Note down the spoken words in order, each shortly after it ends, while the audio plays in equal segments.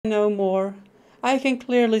No more. I can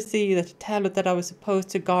clearly see that the tablet that I was supposed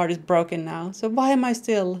to guard is broken now, so why am I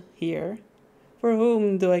still here? For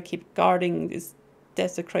whom do I keep guarding this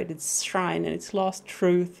desecrated shrine and its lost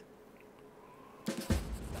truth?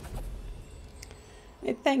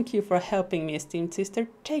 I thank you for helping me, esteemed sister.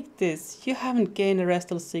 Take this. You haven't gained the rest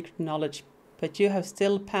of the secret knowledge, but you have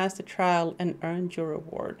still passed the trial and earned your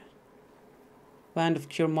reward. Band of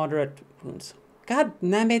cure moderate wounds. God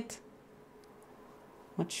damn it!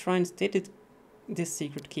 What shrines did this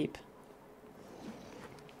secret keep?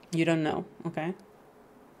 You don't know, okay?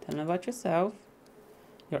 Tell me about yourself.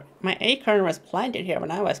 My acorn was planted here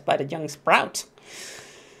when I was but a young sprout.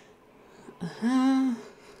 Uh-huh.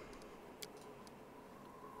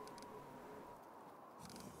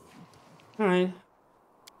 Alright.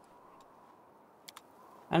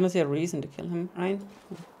 I don't see a reason to kill him, right?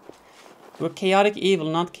 We're chaotic evil,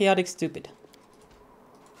 not chaotic stupid.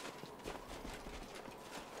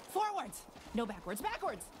 Forwards! No backwards,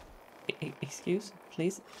 backwards! Excuse,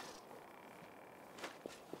 please?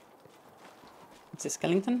 It's a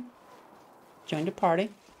skeleton? Join the party.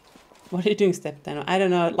 What are you doing, Step Dino? I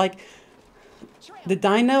don't know, like... The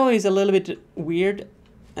dino is a little bit weird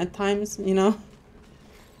at times, you know?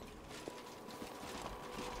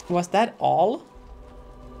 Was that all?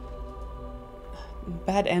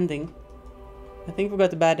 Bad ending. I think we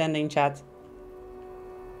got the bad ending, chat.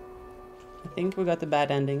 I think we got the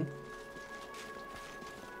bad ending.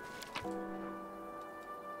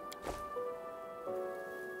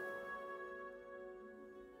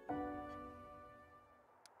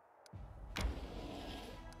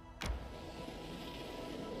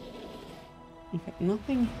 Okay,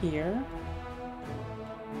 nothing here.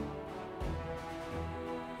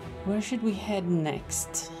 Where should we head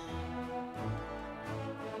next?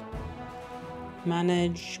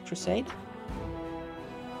 Manage Crusade?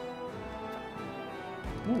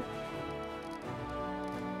 Ooh.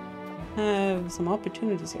 Have some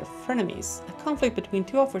opportunities here. Frenemies. A conflict between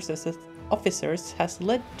two officers has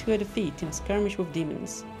led to a defeat in a skirmish with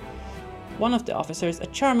demons. One of the officers, a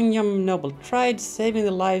charming young noble, tried saving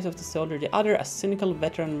the lives of the soldier. The other, a cynical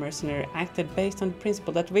veteran mercenary, acted based on the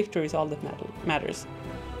principle that victory is all that matters.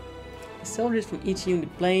 The soldiers from each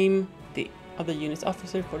unit blame the other unit's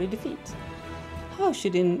officer for the defeat. How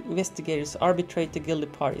should investigators arbitrate the guilty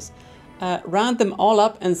parties? Round them all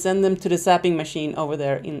up and send them to the zapping machine over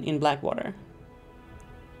there in Blackwater.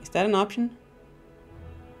 Is that an option?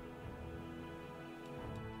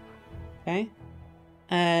 Okay.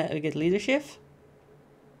 We get leadership.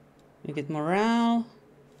 We get morale,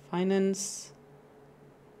 finance,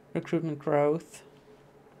 recruitment growth.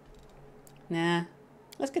 Nah,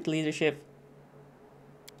 let's get leadership.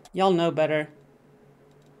 Y'all know better.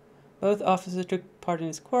 Both officers took part in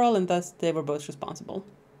this quarrel and thus they were both responsible.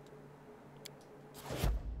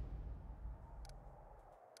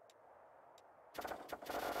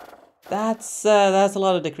 That's a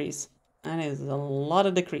lot of decrease. That is a lot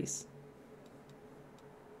of decrease.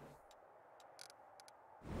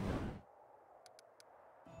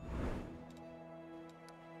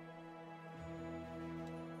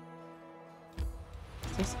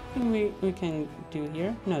 Is there something we can do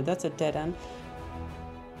here? No, that's a dead end.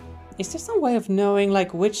 Is there some way of knowing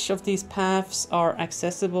like which of these paths are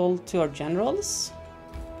accessible to our generals?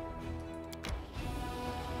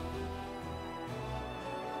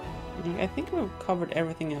 I think we've covered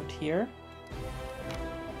everything out here.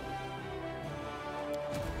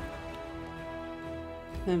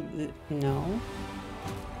 No.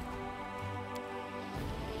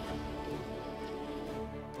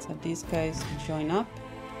 So these guys join up.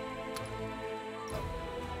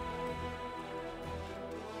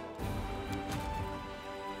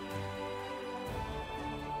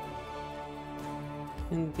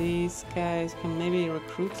 And these guys can maybe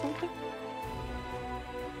recruit something?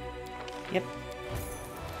 Yep.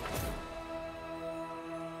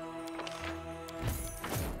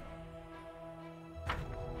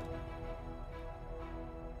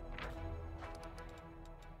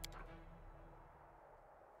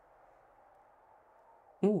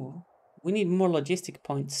 Ooh, we need more logistic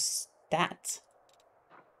points. Stats.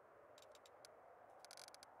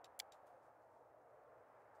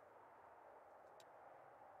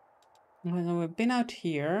 Well, we've been out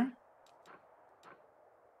here.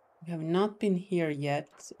 We have not been here yet,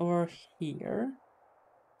 or here.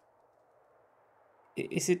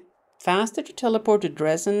 Is it faster to teleport to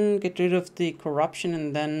Dresden, get rid of the corruption,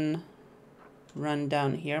 and then run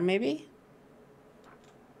down here, maybe?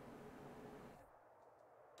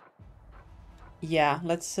 Yeah,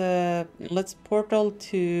 let's portal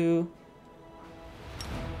to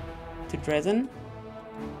Dresden.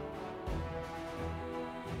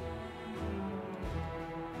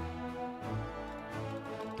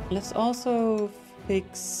 Let's also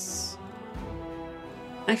fix...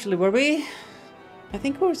 Actually, were we... I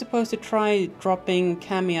think we were supposed to try dropping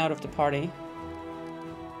Cammy out of the party.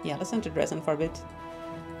 Yeah, let's enter Dresden for a bit.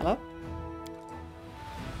 Hello?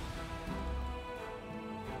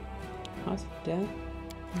 How's it dead?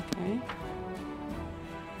 Okay.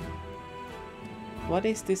 What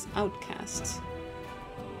is this outcast?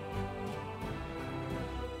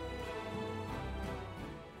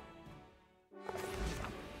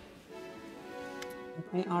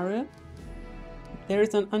 Okay, Aru. There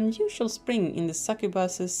is an unusual spring in the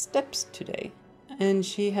succubus's steps today, and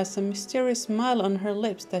she has a mysterious smile on her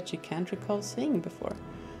lips that you can't recall seeing before.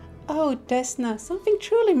 Oh, Desna, something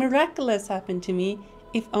truly miraculous happened to me.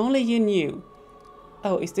 If only you knew.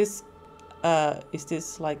 Oh, is this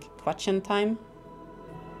like Quatchen time?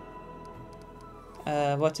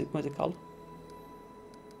 What's it called?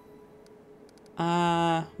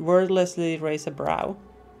 Wordlessly raise a brow.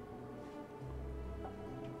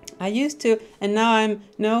 I used to, and now I'm...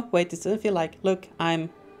 No, wait, it doesn't feel like... Look, I'm...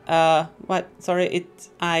 What? Sorry,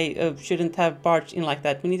 I shouldn't have barged in like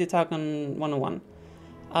that. We need to talk on one-on-one.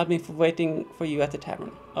 I've been waiting for you at the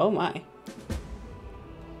tavern. Oh my.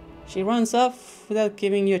 She runs off without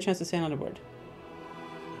giving you a chance to say another word.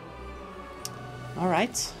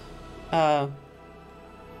 Alright. That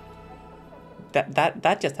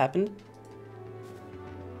just happened.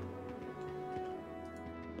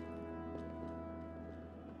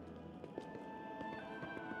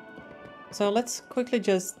 So let's quickly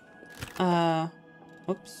just,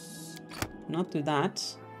 oops, not do that.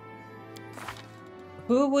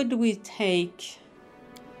 Who would we take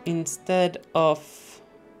instead of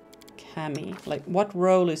Cammy? Like, what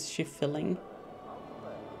role is she filling?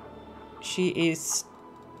 She is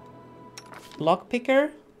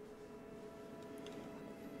lockpicker.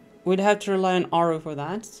 We'd have to rely on Aru for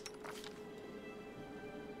that.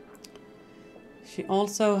 She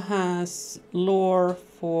also has lore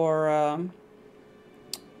for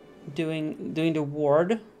doing the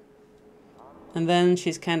ward, and then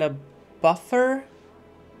she's kind of buffer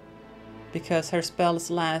because her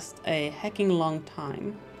spells last a hecking long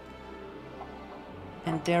time,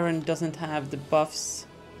 and Darren doesn't have the buffs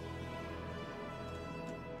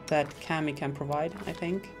that Cammy can provide, I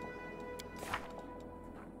think.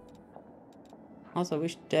 Also, we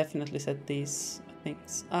should definitely set these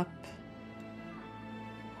things up.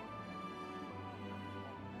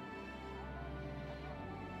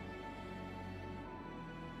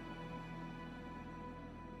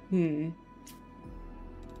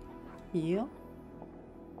 Heal.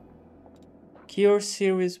 Cure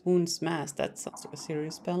serious wounds mass. That sounds like a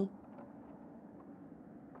serious spell.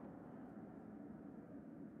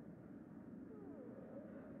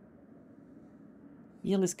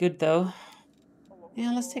 Heal is good though.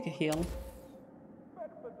 Yeah, let's take a heal.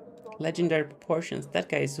 Legendary proportions. That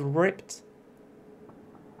guy is ripped.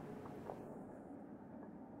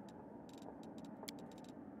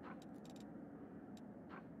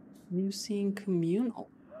 Using communal.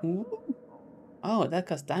 Ooh. Oh, that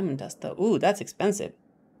costs diamond dust though. Ooh, that's expensive.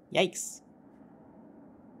 Yikes.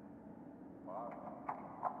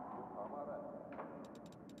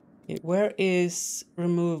 Okay, where is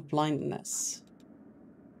remove blindness?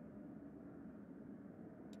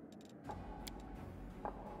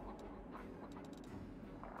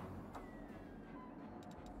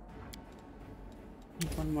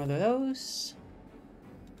 One more of those.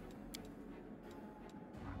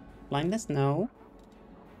 Blindness? No.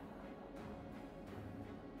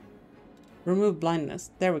 Remove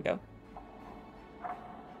blindness. There we go.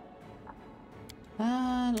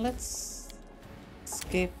 Let's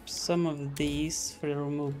skip some of these for the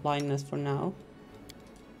remove blindness for now.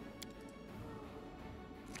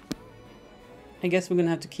 I guess we're gonna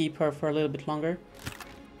have to keep her for a little bit longer.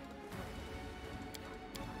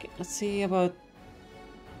 Okay, let's see about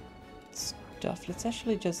stuff. Let's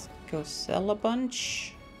actually just go sell a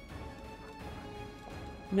bunch.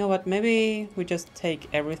 You know what, maybe we just take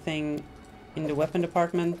everything in the weapon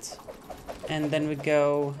department and then we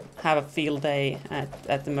go have a field day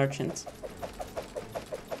at the merchant.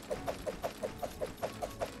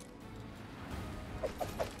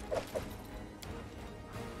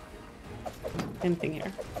 Same thing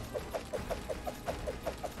here.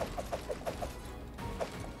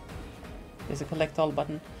 There's a collect all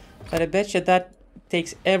button. But I bet you that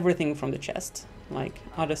takes everything from the chest. Like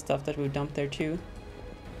other stuff that we dumped there too.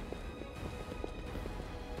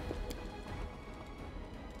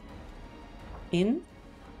 In?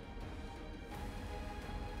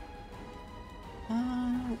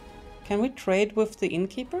 Can we trade with the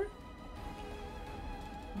innkeeper?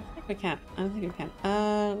 I don't think we can. I don't think we can.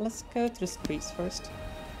 Let's go to the streets first.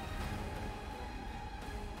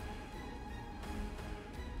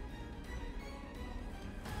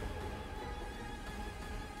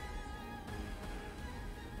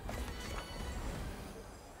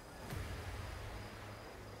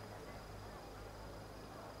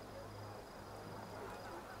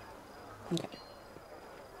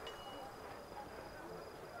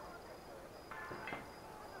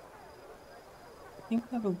 think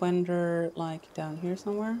we have a vendor like down here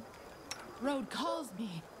somewhere. Road calls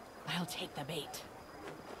me. I'll take the bait.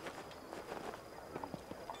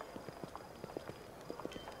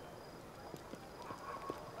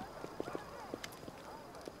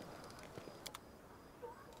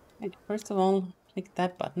 Right, first of all, click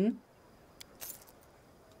that button.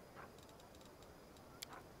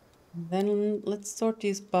 Then let's sort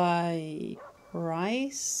these by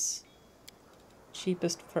price.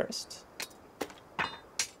 Cheapest first.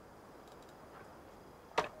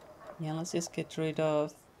 Yeah, let's just get rid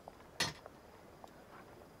of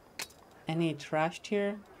any trashed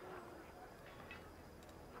here.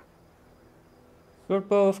 Short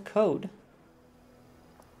bow of code.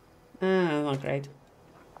 Ah, not great.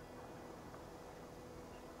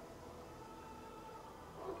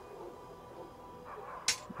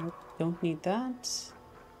 Nope, don't need that.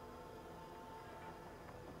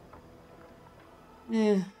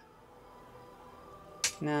 Eh.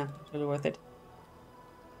 Nah, not really worth it.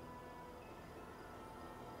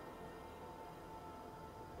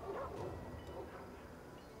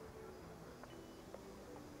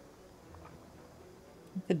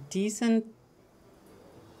 It's a decent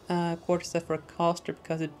quarterstaff for a caster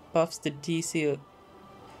because it buffs the DC.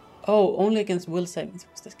 Oh, only against will saving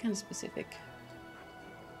throws. That's kind of specific.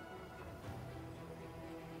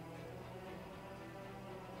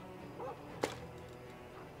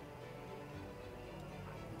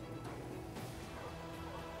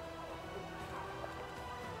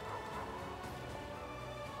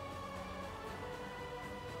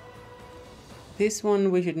 This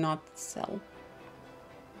one we should not sell.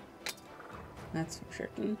 That's for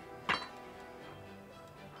certain.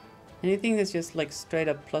 Anything that's just like straight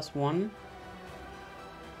up +1.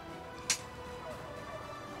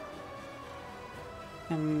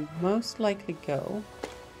 Can most likely go.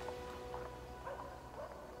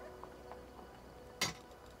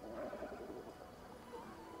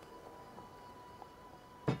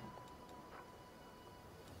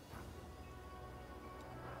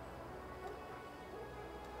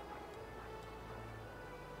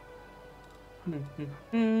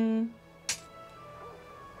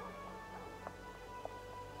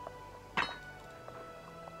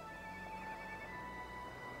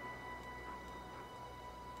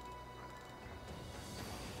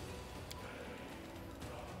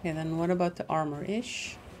 Okay, then what about the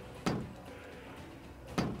armor-ish?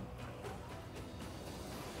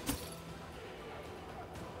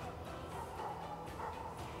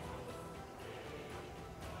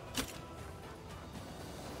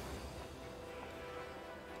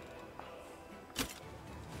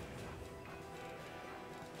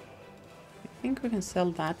 I think we can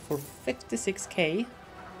sell that for 56k.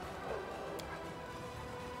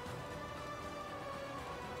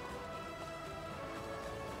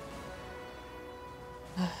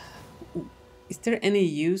 Is there any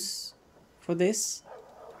use for this?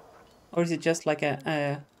 Or is it just like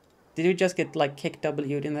a did you just get like kick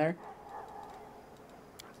W'd in there?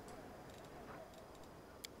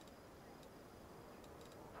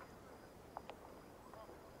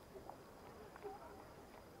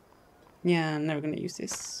 Yeah, I'm never gonna use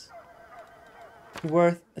this.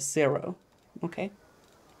 Worth 0. Okay.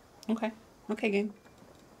 Okay. Okay, game.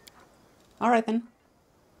 Alright then.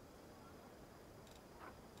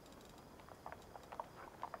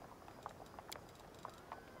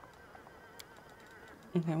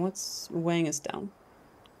 Okay, what's weighing us down?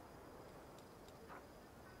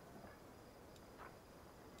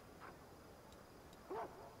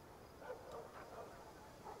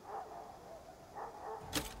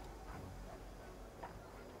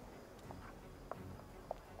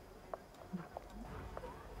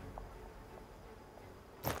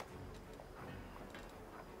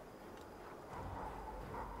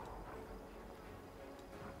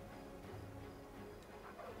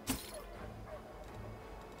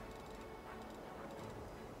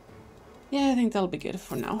 Yeah, I think that'll be good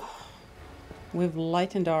for now. We've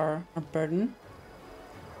lightened our burden.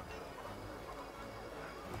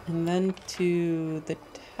 And then to the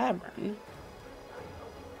tavern.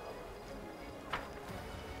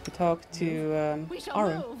 To talk to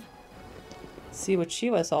Aru. See what she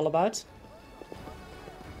was all about.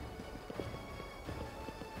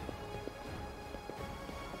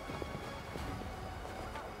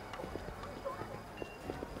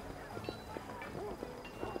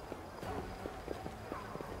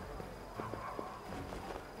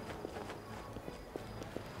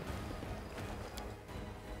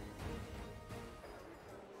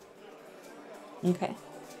 Okay.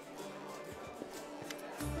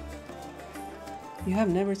 You have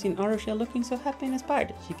never seen Arusha looking so happy and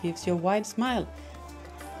inspired. She gives you a wide smile.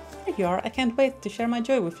 There you are. I can't wait to share my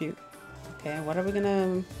joy with you. Okay, what are we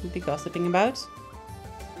gonna be gossiping about?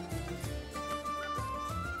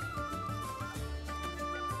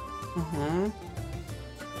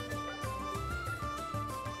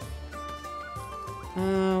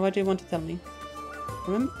 What do you want to tell me?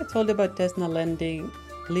 Remember I told you about Desna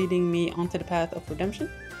leading me onto the path of redemption?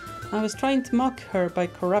 I was trying to mock her by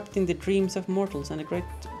corrupting the dreams of mortals, and a great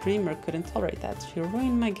dreamer couldn't tolerate that. She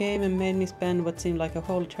ruined my game and made me spend what seemed like a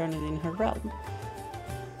whole eternity in her realm.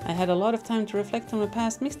 I had a lot of time to reflect on my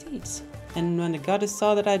past misdeeds, and when the goddess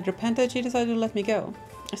saw that I'd repented, she decided to let me go.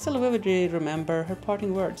 I still vividly remember her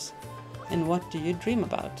parting words. And what do you dream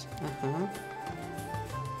about?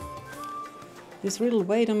 This riddle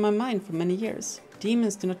weighed on my mind for many years.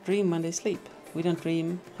 Demons do not dream when they sleep. We don't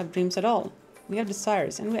have dreams at all. We have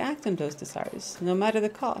desires, and we act on those desires, no matter the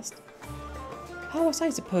cost. How was I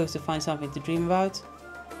supposed to find something to dream about?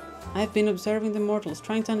 I've been observing the mortals,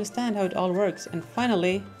 trying to understand how it all works, and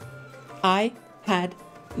finally, I had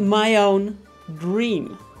my own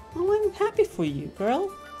dream. Oh, I'm happy for you, girl.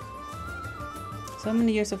 So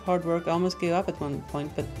many years of hard work, I almost gave up at one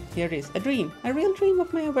point, but here it is. A dream. A real dream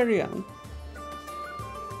of my very own.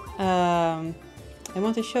 I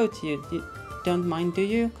want to show it to you. You don't mind, do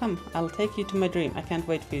you? Come, I'll take you to my dream. I can't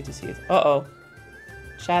wait for you to see it. Uh-oh.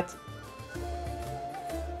 Chat.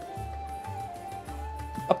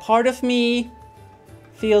 A part of me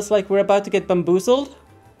feels like we're about to get bamboozled.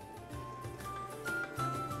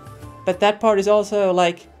 But that part is also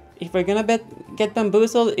like, if we're gonna get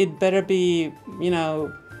bamboozled, it better be, you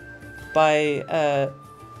know, by a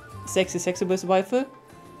sexy succubus waifu.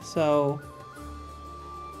 So,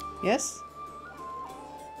 yes.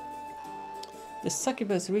 The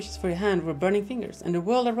succubus reaches for your hand with burning fingers, and the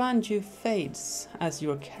world around you fades as you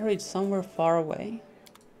are carried somewhere far away.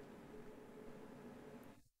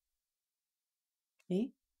 Okay.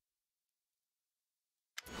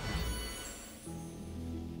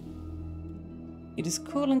 It is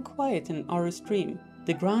cool and quiet in our stream.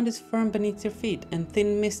 The ground is firm beneath your feet, and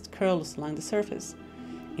thin mist curls along the surface.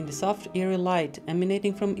 In the soft, eerie light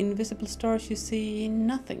emanating from invisible stars, you see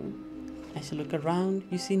nothing. As you look around,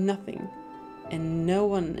 you see nothing, and no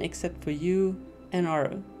one except for you and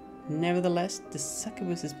Aru. Nevertheless, the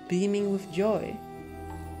succubus is beaming with joy.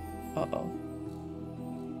 Uh-oh.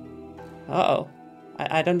 Uh-oh.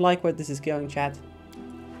 I don't like where this is going, chat.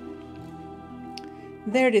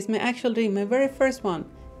 There it is, my actual dream, my very first one.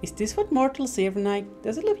 Is this what mortals see every night?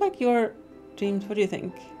 Does it look like your dreams? What do you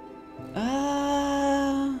think?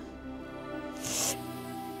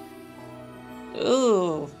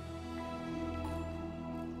 Ooh.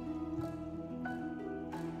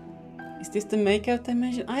 Is this the makeout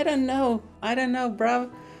dimension? I don't know. I don't know, bro.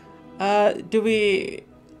 Do we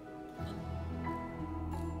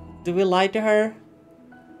lie to her?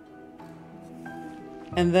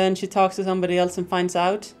 And then she talks to somebody else and finds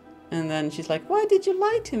out. And then she's like, why did you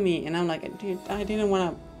lie to me? And I'm like, dude, I didn't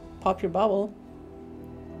want to pop your bubble.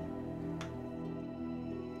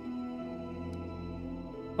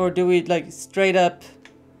 Or do we like straight up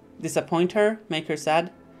disappoint her, make her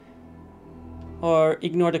sad? Or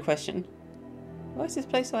ignore the question? Why is this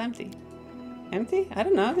place so empty? Empty? I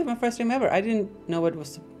don't know. This is my first dream ever. I didn't know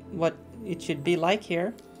what it should be like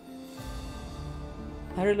here.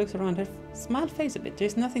 Harry looks around her, smile fades a bit.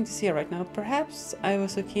 There's nothing to see right now. Perhaps I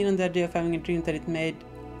was so keen on the idea of having a dream that it made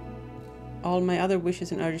all my other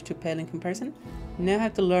wishes and urges to pale in comparison. Now I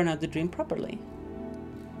have to learn how to dream properly.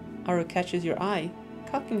 Aru catches your eye,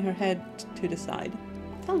 cocking her head to the side.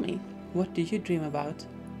 Tell me, what do you dream about?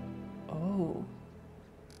 Oh.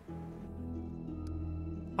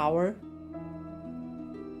 Power?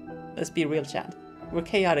 Let's be real, chat. We're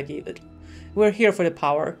chaotic evil. We're here for the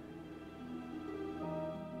power.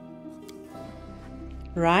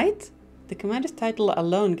 Right? The commander's title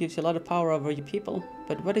alone gives you a lot of power over your people.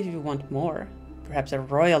 But what if you want more? Perhaps a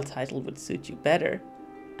royal title would suit you better.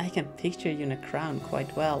 I can picture you in a crown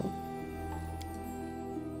quite well.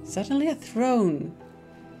 Suddenly a throne.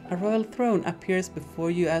 A royal throne appears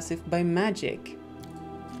before you as if by magic.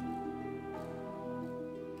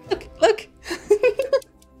 Look! Look!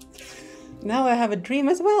 Now I have a dream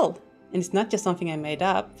as well. And it's not just something I made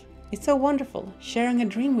up. It's so wonderful, sharing a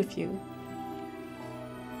dream with you.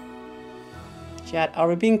 Chat, are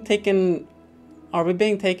we being taken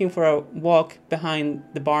for a walk behind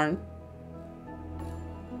the barn?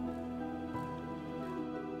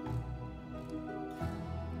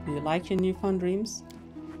 Do you like your newfound dreams?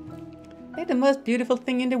 They're the most beautiful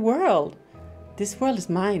thing in the world. This world is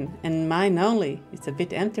mine, and mine only. It's a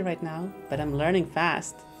bit empty right now, but I'm learning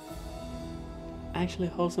fast. Actually,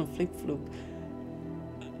 wholesome flip-floop.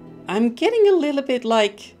 I'm getting a little bit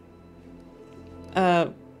like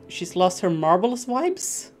She's lost her marbles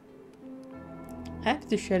vibes. Happy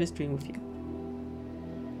to share this dream with you.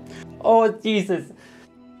 Oh, Jesus.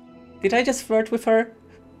 Did I just flirt with her?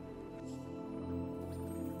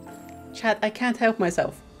 Chat, I can't help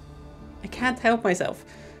myself. I can't help myself.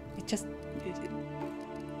 It just...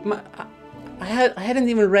 I hadn't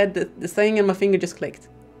even read the thing and my finger just clicked.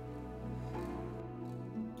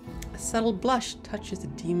 A subtle blush touches the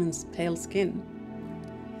demon's pale skin.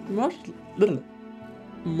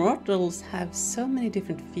 Mortals have so many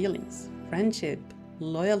different feelings. Friendship,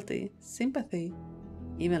 loyalty, sympathy,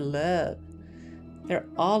 even love. They're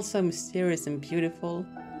all so mysterious and beautiful.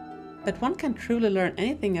 But one can't truly learn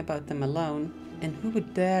anything about them alone. And who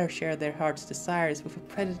would dare share their heart's desires with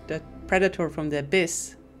a predator from the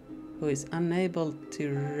abyss who is unable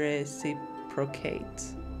to reciprocate?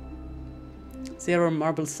 Zero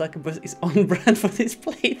Marble Succubus is on brand for this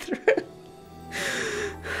playthrough.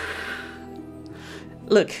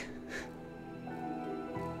 Look,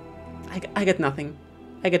 I get nothing.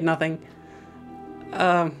 I get nothing.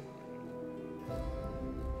 I'm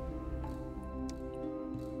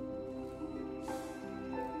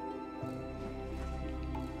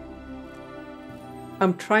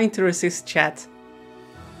trying to resist, chat.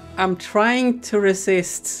 I'm trying to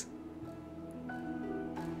resist.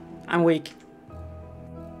 I'm weak.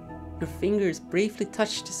 Your fingers briefly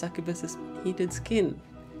touch the succubus's heated skin,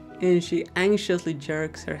 and she anxiously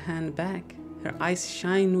jerks her hand back. Her eyes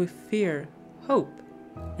shine with fear, hope,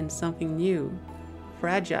 and something new,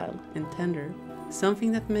 fragile and tender.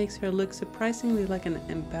 Something that makes her look surprisingly like an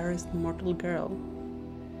embarrassed mortal girl.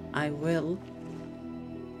 I will.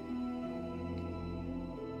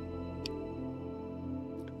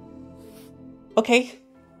 Okay.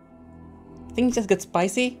 Things just got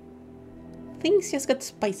spicy. Things just got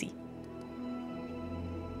spicy.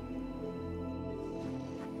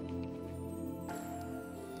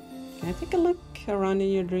 Can I take a look around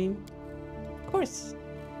in your dream? Of course.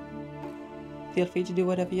 Feel free to do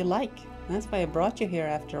whatever you like. That's why I brought you here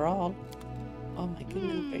after all. Oh my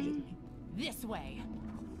goodness gracious me. This way.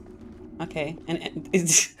 Okay, and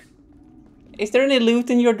is there any loot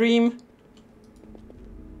in your dream?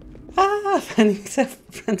 Ah,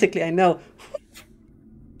 frantically, I know.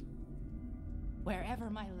 Wherever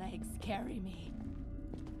my legs carry me.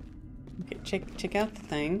 Okay, check out the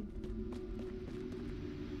thing.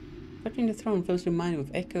 Touching the throne fills your mind with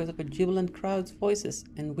echoes of a jubilant crowd's voices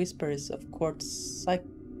and whispers of court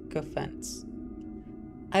sycophants.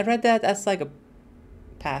 I read that as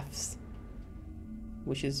psychopaths,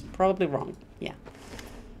 which is probably wrong. Yeah.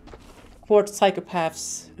 Court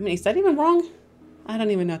psychopaths. I mean, is that even wrong? I don't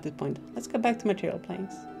even know at this point. Let's go back to material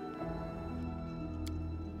planes.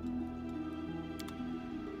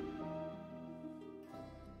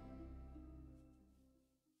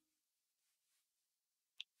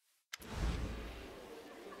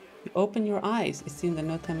 You open your eyes. It seems that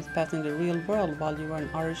no time has passed in the real world while you were in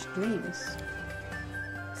Irish dreams.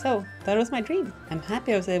 So, that was my dream. I'm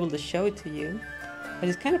happy I was able to show it to you, but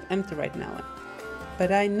it's kind of empty right now.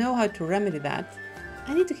 But I know how to remedy that.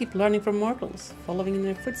 I need to keep learning from mortals, following in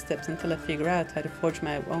their footsteps until I figure out how to forge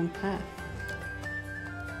my own path.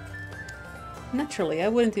 Naturally, I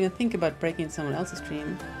wouldn't even think about breaking someone else's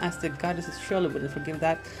dream, as the goddesses surely wouldn't forgive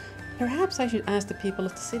that. Perhaps I should ask the people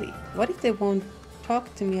of the city. What if they won't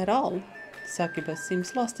talk to me at all? The succubus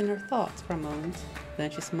seems lost in her thoughts for a moment, then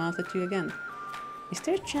she smiles at you again. Is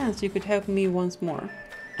there a chance you could help me once more?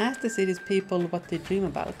 Ask the city's people what they dream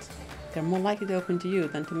about. They're more likely to open to you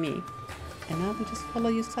than to me. And I will just follow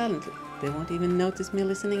you silently. They won't even notice me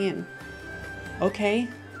listening in. Okay.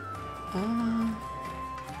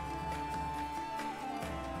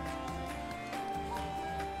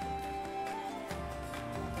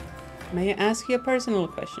 May I ask you a personal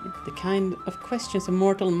question? The kind of questions a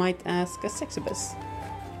mortal might ask a succubus.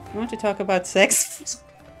 You want to talk about sex?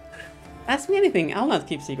 Ask me anything. I'll not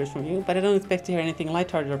keep secrets from you, but I don't expect to hear anything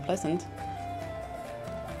lighthearted or pleasant.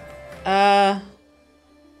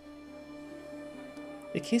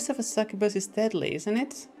 The kiss of a succubus is deadly, isn't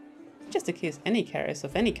it? Just a kiss any caress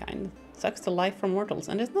of any kind sucks the life from mortals,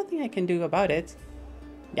 and there's nothing I can do about it.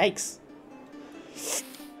 Yikes.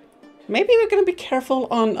 Maybe we're gonna be careful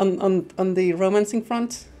on the romancing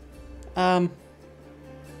front. Aru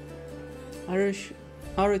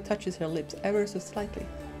touches her lips ever so slightly.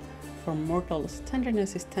 For mortals,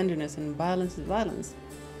 tenderness is tenderness and violence is violence.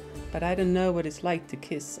 But I don't know what it's like to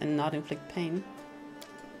kiss and not inflict pain.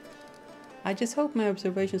 I just hope my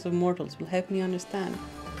observations of mortals will help me understand.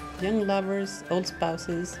 Young lovers, old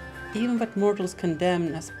spouses, even what mortals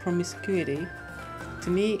condemn as promiscuity. To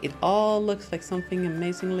me, it all looks like something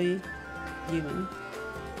amazingly human.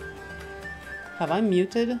 Have I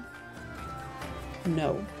muted?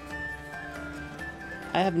 No.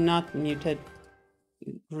 I have not muted.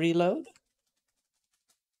 Reload?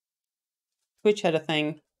 Twitch had a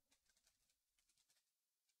thing.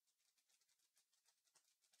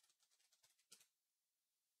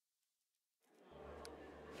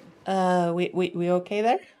 We okay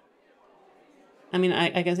there? I mean,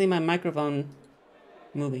 I can see my microphone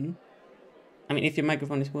moving. I mean, if your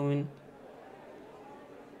microphone is moving.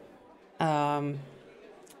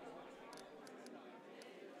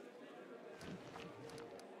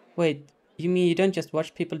 Wait, you mean you don't just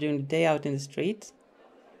watch people during the day out in the streets?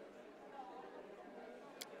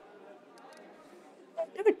 I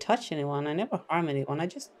never touch anyone, I never harm anyone, I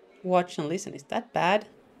just watch and listen. Is that bad?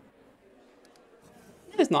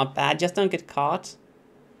 It's not bad, just don't get caught.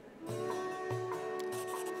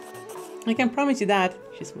 I can promise you that.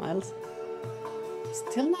 She smiles.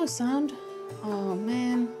 Still no sound? Oh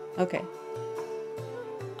man. Okay.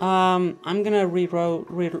 I'm gonna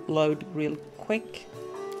reload real quick.